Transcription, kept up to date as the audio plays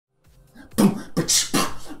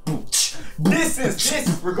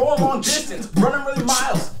Distance. We're going long distance. Running really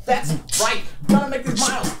miles. That's right. Gonna make these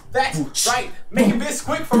miles. That's right. Making bits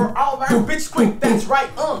quick for all of our bitches quick. That's right.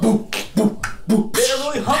 They're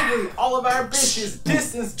really hungry. All of our bitches.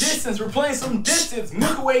 Distance. We're playing some distance.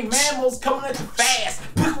 Milky Way mammals coming at you fast.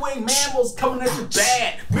 Milky Way mammals coming at you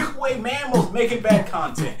bad. Milky Way mammals making bad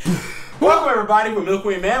content. Welcome everybody. We're Milky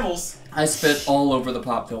Way mammals. I spit all over the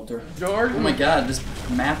pop filter. Jordan. Oh my god, this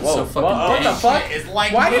map is so fucking What dank. the fuck? It's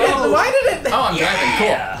like Why did it? Oh, I'm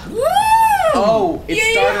driving. Cool. Oh, it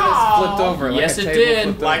started as flipped over. Like Yes, a it table did.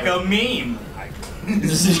 flipped like over. a meme.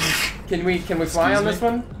 Can we fly on this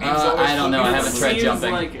one? I don't know. I haven't tried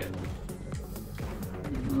jumping. Like it.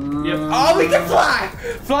 Yep. Oh, we can fly!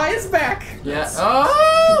 Fly is back! Yeah.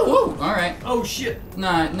 Oh! Woo! Alright. Oh shit.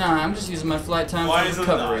 Nah, I'm just using my flight time Why for is it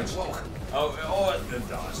recovery. the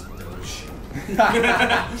dodge. God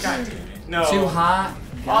damn it. No. Too hot.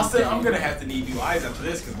 Austin, I'm gonna have to need new eyes after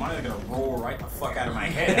this because mine are gonna roll right the fuck out of my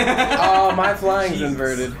head. Oh, my flying's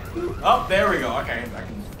inverted. Oh, there we go. Okay,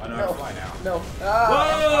 I know how to fly now. No.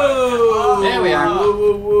 Whoa! There we are.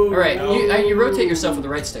 Whoa. Alright, No. you rotate yourself with the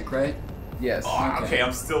right stick, right? Yes. Oh, Okay. okay,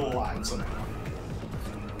 I'm still alive somehow.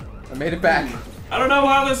 I made it back. I don't know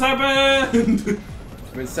how this happened.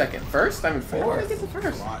 I'm in second. First? I'm in fourth. Where did I get the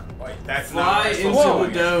first? Wait, that's Fly not into Whoa.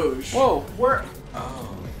 the Doge. Whoa, where?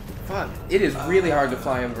 Oh. Fuck. It is really hard to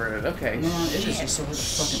fly inverted. Okay. Man, it is just so hard to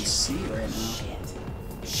fucking see right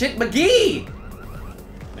now. Shit, McGee!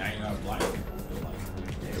 Now you're not blind.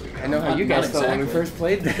 I know how Not- you guys not felt when we exactly. first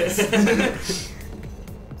played this.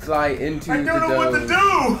 Fly into I the don't know what to Doge. do!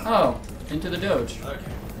 Oh, into the Doge. Okay.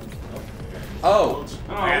 Oh.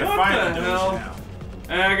 I gotta what find the the hell? Doge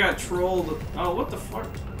now. I got trolled. Oh, what the fuck?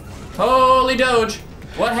 Holy Doge!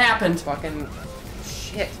 What happened? Fucking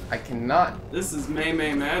shit. I cannot. This is May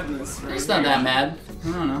madness. Right It's not that mad.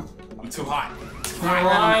 I don't know. I'm too hot.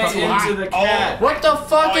 Fly into the cat. What the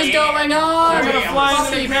fuck is going on? I'm gonna fly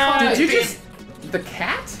into the cat. Did you just... The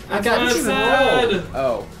cat? I That's what I got said.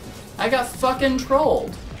 Oh. I got fucking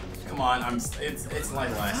trolled. Come on, it's like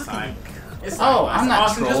last time. It's Oh, like last I'm not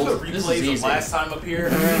Austin, trolled. just put This is replays of easy. last time up here.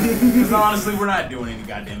 Because honestly, we're not doing any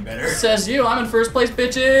goddamn better. Says you, I'm in first place,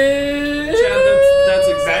 bitches.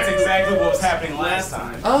 Chad, That's exactly what was happening last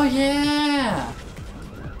time. Oh yeah.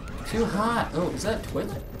 Too hot. Oh, is that a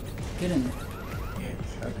toilet? Get in there.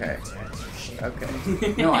 Okay.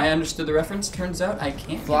 Okay. No, I understood the reference. Turns out I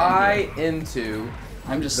can't. Fly into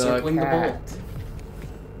I'm just the circling the bowl. cat.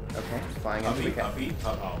 Okay, flying into the cat. Puppy.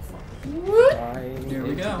 Oh, fuck. Flying Here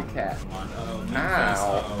we into go. the cat. Come on. Uh-oh. New Ow. face.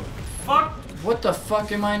 Uh-oh. Fuck. What the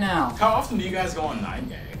fuck am I now? How often do you guys go on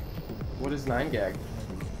 9-gag? What is 9-gag?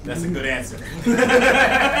 That's a good answer.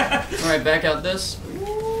 Alright, back out this.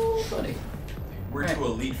 Ooh, buddy. We're too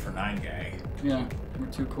elite for 9-gag. Yeah, we're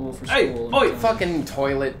too cool for Hey, school. oi, Fucking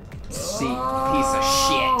toilet seat Oh, piece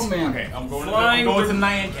of shit. man. Okay, I'm going Flying to to-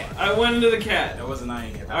 9-gag. I went into the cat. That was a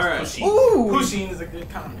 9-gag. All right. Ooh. Pushing is a good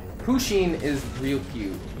comment. Pusheen is real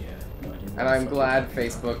cute. Yeah. No idea what And I'm the fuck. glad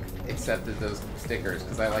Facebook accepted those stickers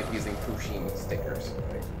because I like using Pusheen stickers.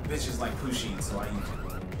 Bitches like Pushing, so I use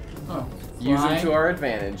them. Oh, Use them fly to our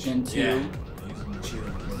advantage. into Yeah. Use them to cheer.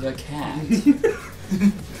 the cat.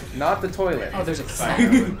 Not the toilet. Oh, there's a Side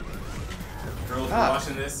cat. note. Girls, if you're Ah.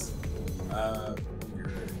 watching this,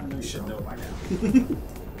 you should know by now.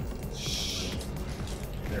 Shh.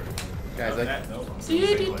 There we go. Guys, Oh, I that, nope, I'm still in the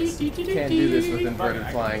same place. can't do this with inverted Fuck,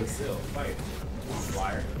 I flying. can still fight.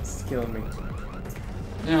 Flyer. It's killing me.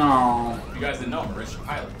 No. You guys didn't know I'm a registered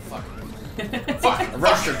pilot. Fuck. Fuck. A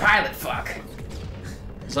registered pilot, fuck.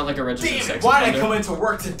 Is that like a registered Damn it, sex why did I offender? come into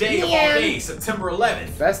work today of all Man. days, September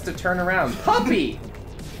 11th? Best to turn around. Puppy!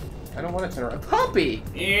 I don't want to turn around. Puppy!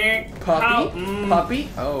 Puppy? Mm. Puppy?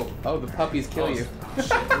 Oh, the puppies kill you. Oh,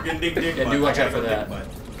 shit. We're getting dick Yeah, butt. do watch I out gotta for go that. dick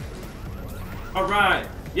butt. All right.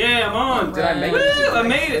 Yeah, I'm on. Did I make it? Woo, to the I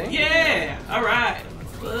next made it. thing? Yeah. All right.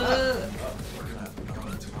 Oh, we're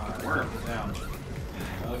going too high. We're down.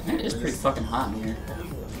 Okay, It is pretty fucking hot in here.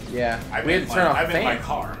 Yeah, I we had to turn off I'm the in my fan.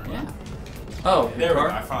 car. Yeah. Oh, There we car?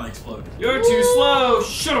 go. I finally exploded. You're too slow.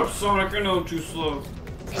 Shut up, Sonic. I know I'm too slow.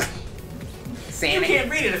 You Sonic. can't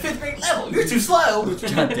read at a 5th grade level. You're too slow.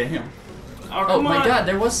 God damn. Oh, Oh come my on. god,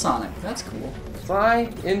 there was Sonic. That's cool. Fly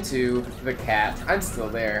into the cat. I'm still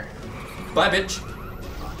there. Bye, bitch.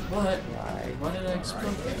 What? Fly. Why did I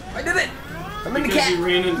explode? I did it! I'm in the Because you cat!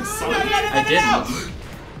 ran into Sonic. I didn't.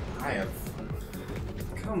 I have.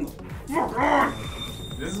 Come the fuck on.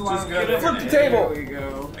 This is why Just I'm get good. it. Flip the table. There we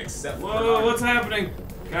go. Except for Whoa, what's happening?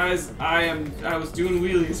 Guys, I was doing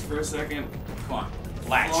wheelies for a second. Come on.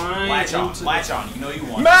 Latch. Flying Latch on. into Latch on. You know you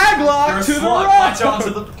want. Maglock You're a to the slug. right! Latch on to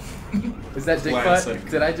the. Is that dick Classic.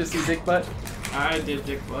 butt? Did I just see dick butt? I did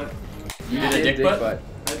dick butt. You did a dick butt?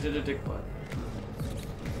 I did a dick butt.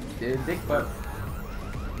 Did dick butt.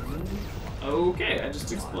 Okay, I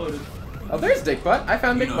just exploded. Oh, there's dick butt. I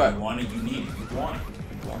found You dick know butt. you want it, you need it, you want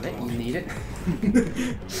it. Want it? You need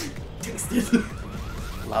it. Taste it.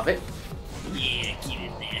 Love it. Yeah, get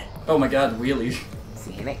in there. Oh my god, wheelie.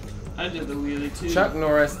 Seen it. I did the wheelie too. Chuck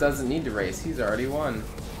Norris doesn't need to race. He's already won.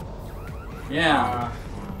 Yeah.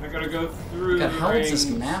 I gotta go through God, the how old's this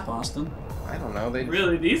rings. map, Austin? I don't know. They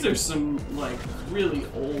Really, these are some, like, really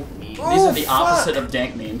old memes. Oh, These are the fuck. opposite of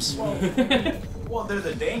dank memes. Well, they're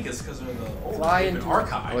the dankest because they're the oldest. fly They've been into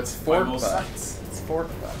archived Oh, it's by fork most butt. sites. It's fork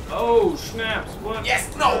butt. Oh, snaps. What? Yes,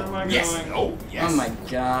 Where no, am I yes, going? no, yes. Oh my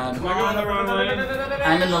god. Am I going the wrong way?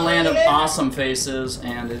 I'm in the land of awesome faces,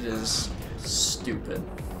 and it is stupid.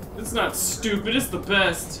 It's not stupid, it's the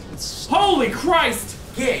best. It's Holy Christ!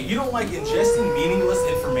 Yeah, you don't like ingesting meaningless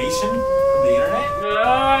information from the internet?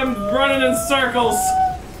 I'm running in circles.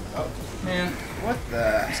 man, What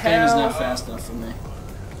the this hell? game is not fast enough for me.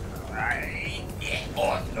 Right. Yeah.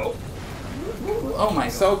 Oh, no. Oh my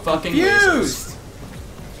So fucking confused.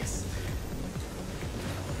 Yes.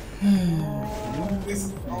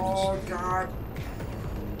 Oh, God.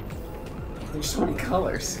 There's so many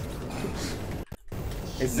colors.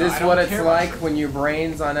 Is No, this I don't what it's care like about when your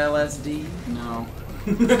brain's on LSD? No.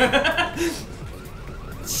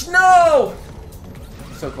 Snow!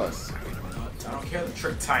 So close. I don't care the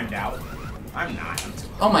trick timed out. I'm not. I'm too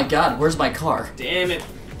Oh my god, where's my car? Damn it.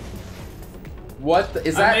 What the,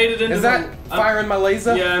 is I that? made it into Is that the- firing my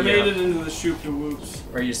laser? Yeah, I made it into the shoop to whoops.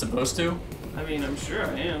 Are you supposed to? I mean, I'm sure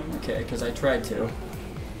I am. Okay, because I tried to.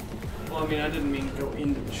 Well, I mean, I didn't mean to go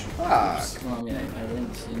into the shoop. Fuck. Well, I mean, I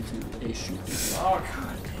went into a shoot. Oh,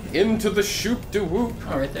 God. Into the shoop de whoop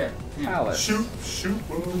Oh, right there. Yeah. palace. Shoot, shoot,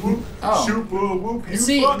 whoop, Oh. shoot, whoop. You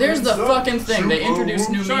See, there's the suck. fucking thing. They Shoot, introduce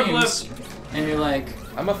new Sharp memes, and you're like,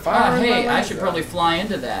 I'm a ah, fire. hey, I should probably fly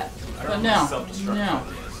into that. I But don't no, know no. self-destruct I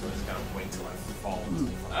so I just gotta wait till I fall into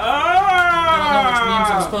the don't know which memes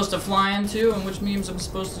I'm Ah! supposed to fly into and which memes I'm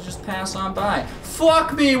supposed to just pass on by.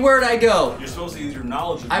 Fuck me, where'd I go? You're supposed to use your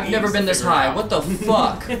knowledge of I've memes never to been this figure it high. out. What the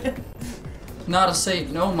fuck? Not a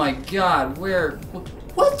Satan. Oh my god, where?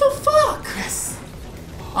 What the fuck? Yes.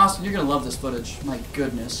 Austin, you're gonna love this footage. My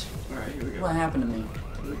goodness. Alright, here we go. What happened to me?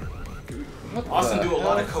 What Austin the do a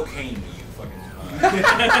lot of hell? cocaine, you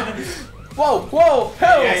fucking. Whoa, whoa,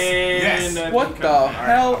 hell! Yes. And I What think the I'm-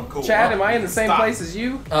 hell? I'm cool. Chad, Well, am I in the same stop. place as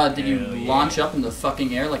you? Did you Hell yeah. launch up in the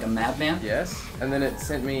fucking air like a madman? Yes. And then it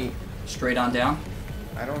sent me, Straight on down?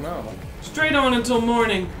 I don't know. Straight on until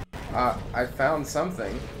morning. I found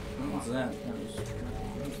something. What was that?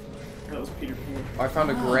 That was Peter Pan. I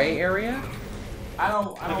found a gray area. I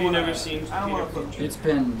don't Have you wanna- never seen I don't want Peter to put. It's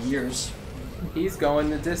been years. He's going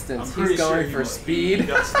the I'm distance. pretty He's going sure for He speed.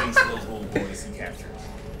 does things to those little boys he captures.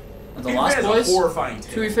 The Peter Lost Pan's Boys? a horrifying To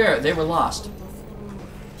be tale. fair, they were lost.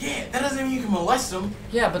 Yeah, that doesn't mean you can molest them.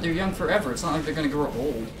 Yeah, but they're young forever. It's not like they're gonna grow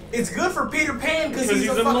old. It's good for Peter Pan because Because he's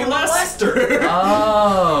a he's a fucking molester. molester.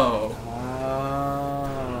 Oh.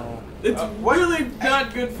 Oh. It's what? really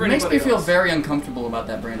not good for It makes me anybody feel else. very uncomfortable about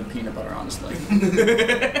that brand of peanut butter, honestly.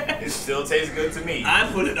 It still tastes good to me. I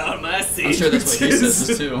put it on my I'm sandwiches. sure that's what he says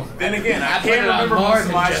this too. Then again, I can't remember most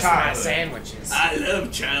of my childhood. sandwiches. I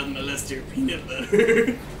love child molester peanut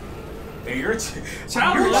butter. Hey, your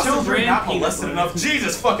Child your molester children brand not peanut molested butter. enough.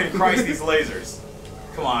 Jesus fucking Christ, these lasers.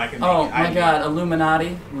 Come on, I can make Oh it. my god,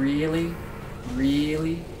 Illuminati? Really?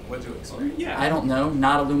 Really? What to expect? Yeah. I don't know,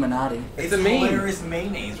 not Illuminati. It's a meme. hilarious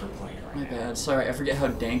mayonnaise we're playing My right now. bad, sorry, I forget how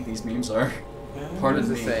dank these memes are. What Pardon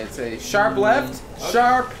does it me. say? It say sharp left,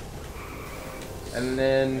 sharp, and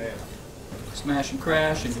then Smash and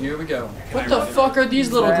crash, and here we go. What I the run it? fuck are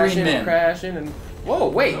these little crashing green and men? crashing and whoa,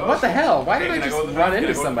 wait, what the hell? Why did Okay, I can I just go to the run mouth? Can I into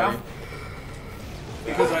go to the somebody? mouth?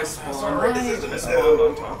 Because I spawned. I spawned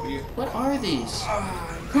on top of you. What are these?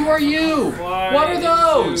 Who are you? Fly What are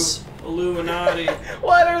those? into Illuminati.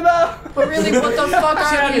 What are the But really, what the fuck are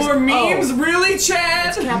Chad, these? more memes? Oh, Really, Chad?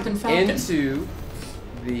 it's Captain Falcon. into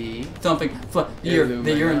the Thumping. The urine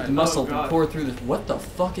Illuminati. muscle Oh, God. poured through this. What the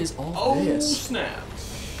fuck is all Oh, this? snap.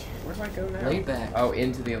 where do I go now? Lay back. Oh,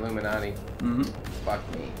 into the Illuminati. Mm-hmm. Fuck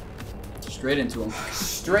me. Straight into him.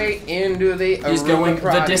 Straight into the He's going the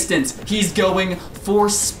Illuminati. distance. He's going for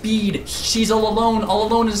speed. She's all alone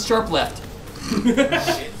in his sharp left.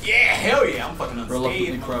 Yeah, hell yeah, I'm fucking Reluctantly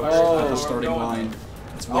unscathed. crouched Oh, at the I'm starting going. line.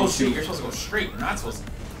 It's way Oh too. shoot, you're supposed to go straight. You're not supposed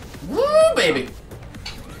to Woo, baby.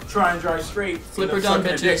 try and drive straight. Flip End her up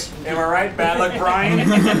down, sucking a bitches. dick. Am I right? Bad luck, Brian.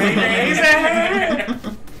 Mayonnaise.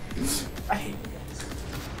 I hate you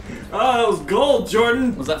guys. Oh, that was gold,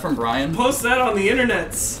 Jordan. Was that from Brian? Post that on the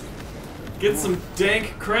internets. Get some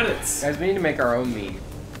dank credits. Guys, we need to make our own meme.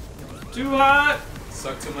 Too hot.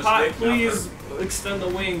 Suck too much Hot, dick. please extend the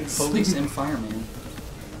wings. Police and fireman.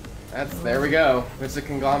 There we go. There's a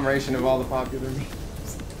conglomeration of all the popular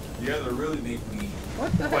memes. You guys are really making me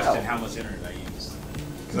What the question hell? how much internet I use.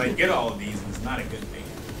 Because I get all of these and it's not a good thing.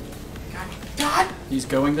 God! He's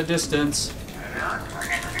going the distance.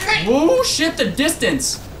 Whoa, shit, the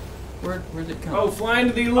distance! Where'd it come? Oh, flying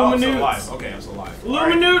to the Oh, I'm still Illuminutes. alive. Okay, I'm still alive.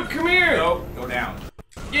 Illuminute, come here. No, go down.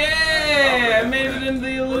 Yeah, I made it into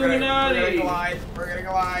the Illuminati. We're gonna glide. We're gonna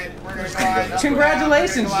glide. We're gonna glide.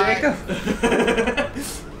 Congratulations, Jacob.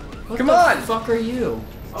 What Come the on. fuck are you?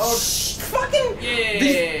 Oh, Fucking.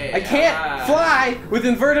 yeah. I can't fly with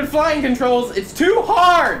inverted flying controls. It's too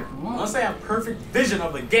hard. Unless I have perfect vision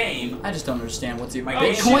of the game. I just don't understand what's even. My Oh,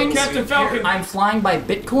 Bitcoins? shit, Captain Falcon. I'm flying by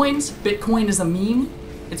bitcoins? Bitcoin is a meme?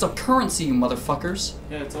 It's a currency, you motherfuckers.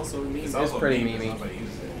 Yeah, it's also a meme. It's also pretty a meme, memey. nobody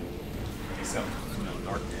uses it. Except,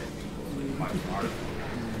 dark net people. Like art.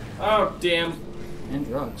 Oh, damn. And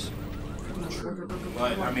drugs.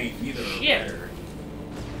 But, I mean, neither are Shit. better.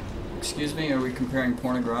 Excuse me, are we comparing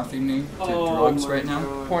pornography to Oh, drugs my right now?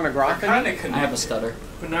 God. Pornography. Kinda I connected. have a stutter.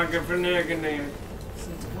 Panaga.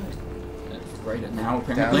 Write it now, Down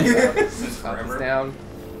apparently. is up. Since Up is forever. down.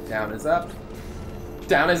 Down is up.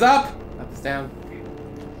 Down is up. Up is down.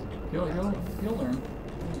 You'll learn.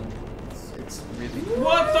 It's really.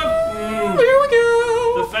 What the? Here we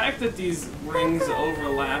go! The fact that these rings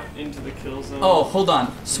overlap into the kill zone. Oh, hold on.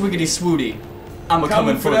 Swiggity swooty. I'm Coming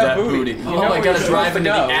a-coming for that booty. You Oh, know I where gotta you're drive supposed into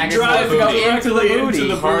to the go. actual Drive booty. into the directly booty.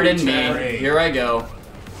 into the Pardon booty me. chat. Here I go.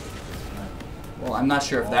 Well, I'm not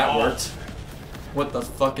sure if that Oh. worked. What the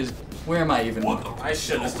fuck is... Where am I even? What? I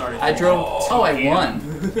shouldn't have started. I drove... Oh, I damn.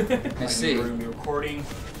 won. I see. We're gonna be recording.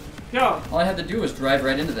 Yo. All I had to do was drive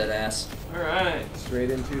right into that ass. All right. Straight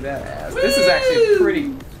into that ass. This is actually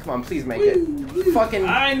pretty. Come on, please make it. Fucking.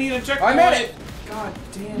 I need a checkpoint. I made it. God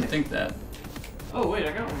damn You it. think that? Oh wait,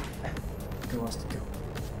 I got one. Go, Austin, go.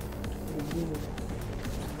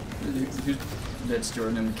 That's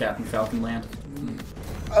Jordan in Captain Falcon land.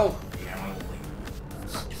 Oh. Yeah, I'm gonna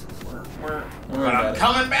leave. Don't worry But about I'm it.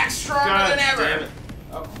 coming back stronger God than ever. damn it.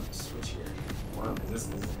 Oh, let's switch here. This is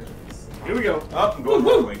good. Here we go. Up and going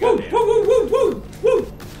one way. Woo, Goddamn. woo, woo, woo,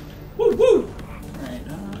 woo, woo, woo, Alright,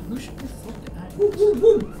 who should we flip it? woo, woo,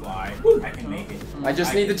 woo. Fly. I can make it. I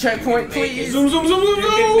just need the checkpoint, please. Zoom, zoom, zoom, zoom, You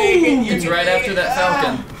can make it. zoom. You It's can right make after it. that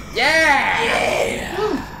Falcon.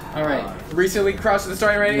 Yeah. Alright. Recently crashed the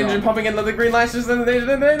starting right No. engine, pumping in the green lashes, and then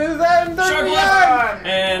Chocolate!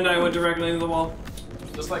 And I went directly into the wall.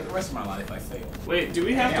 Just like the rest of my life, I failed. Wait, do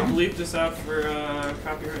we have to Damn. bleep this out for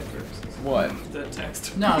copyright purposes? What? The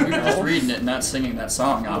text. No, we were just reading it, not singing that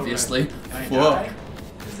song, obviously. Can I Whoa. die?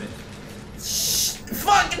 Is it?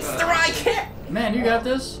 Fuck! It's the right cat. Man, you got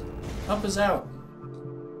this? Up is out.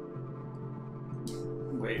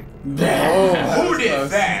 Wait. Who was did close.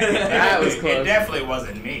 that? That was It close. definitely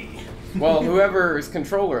wasn't me. Well, whoever's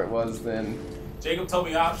controller it was, then. Jacob told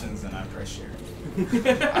me options and I pressed share.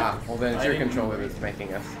 Ah, well then it's your controller that's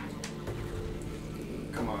making us.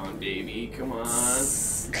 Come on, baby. Come on.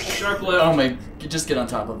 Sharp left. Oh my, just get on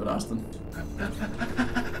top of it, Austin.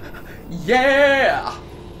 Yeah!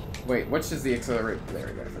 Wait, which is the accelerator? There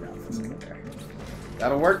we go, I forgot for a second there.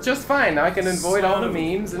 That'll work just fine. Now I can avoid all the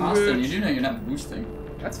memes and Austin, you do know you're not boosting.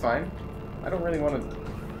 That's fine. I don't really want to.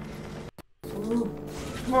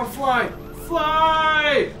 Come on, fly!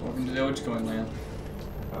 Fly! Welcome to Dogecoin land.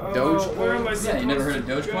 Dogecoin? Where am I Yeah, you never heard of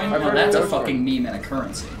Dogecoin? I've No, heard of that's a Dogecoin. fucking meme and a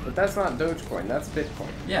currency. But that's not Dogecoin, that's Bitcoin.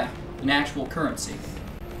 Yeah, an actual currency.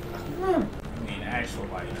 I mean, actual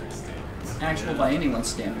by internet standards. Actual by anyone's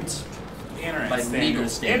standards. The internet By standards. legal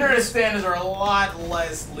standards. Internet standards are a lot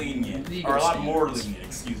less lenient. Legal or a lot more standards. lenient,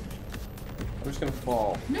 excuse me. I'm just gonna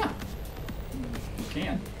fall. Yeah. You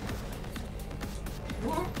can.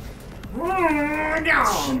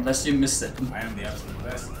 Unless you miss it. I am the absolute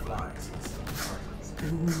best at flying.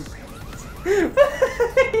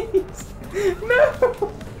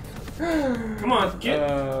 No! Come on, get.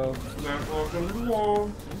 What Welcome to the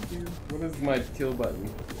wall. is my kill button?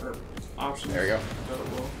 Options. There we go.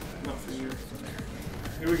 Well, not for you.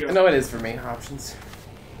 Here we go. No, it is for me. Options.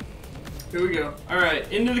 Here we go.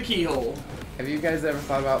 Alright, into the keyhole. Have you guys ever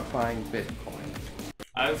thought about buying Bitcoin?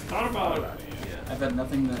 I've thought about it. I've had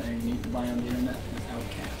nothing that I need to buy on the internet without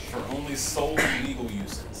cash. For only solely legal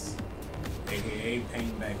uses. AKA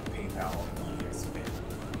paying back PayPal money I spent.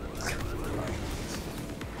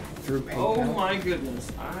 Through PayPal? Oh my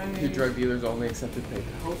goodness. Your drug dealers only accepted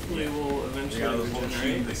PayPal. Hopefully will They eventually got those little cubes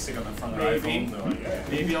regenerate. they stick on the front of Maybe. their iPhone. They're like, yeah.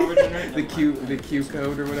 Maybe I'll regenerate. The Q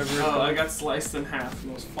code or whatever. it's Oh, called. I got sliced in half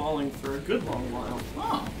and was falling for a good long while.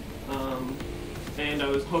 Oh. And I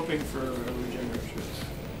was hoping for a regeneration.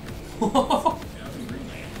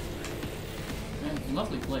 Man,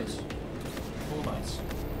 lovely place. Full of ice.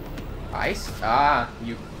 Ice? Ah,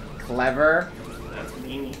 you clever. That's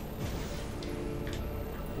meanie.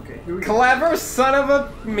 Okay, here we go. Clever son of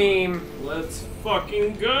a meme. Let's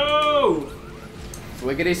fucking go!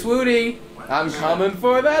 Swiggity swooty. I'm coming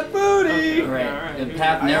for that booty. Alright, Alright, the here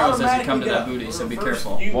path I narrows as you automatically come to get that a booty, so be reverse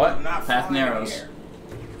careful. U, What? not Path flying in the narrows. air.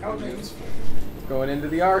 How useful. Going into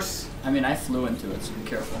the arse. I mean, I flew into it, so be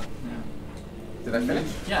careful. Did I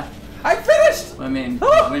finish? Yeah. I finished! I mean, you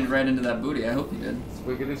went right into that booty. I hope you did.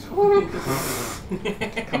 Swiggity swooty.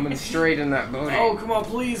 Coming straight in that booty. Oh, come on,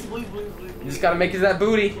 please, please, please, please. You just gotta make it to that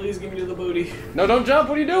booty. Please get me to the booty. No, don't jump.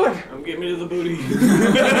 What are you doing? I'm getting me to the booty.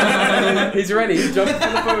 He's ready. He's jumping for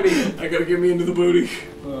the booty. I gotta get me into the booty.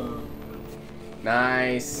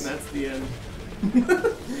 Nice. And that's the end.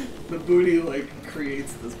 The booty, like,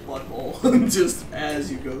 creates this blood hole just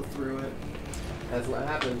as you go through it. That's what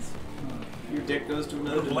happens. Your dick goes to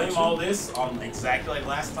another To blame dimension. all this on exactly like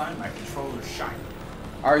last time, my controller's shiny.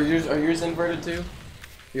 Are yours inverted too?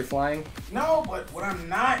 You're flying? No, but when I'm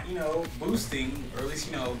not, boosting, or at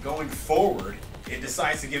least, going forward, it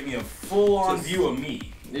decides to give me a full-on Just- view of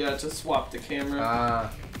me. Yeah, to swap the camera.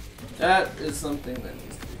 Ah. That is something that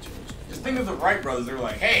needs to be changed. Just think of the Wright brothers. They're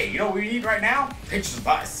like, hey, you know what we need right now? Pictures of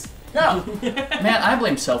us. No! Man, I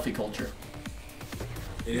blame selfie culture.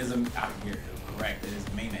 It is out here. Correct. It is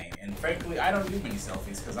meme. And frankly, I don't do many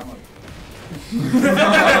selfies because I'm a...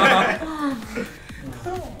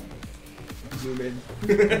 Zoom in.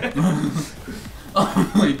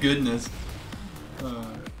 Oh my goodness.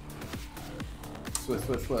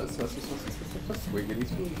 Swiggity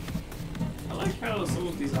swooty. I like how some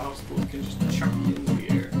of these obstacles can just chuck you into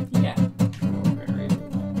the air. Yeah.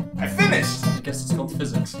 I finished! I guess it's called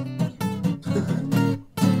physics.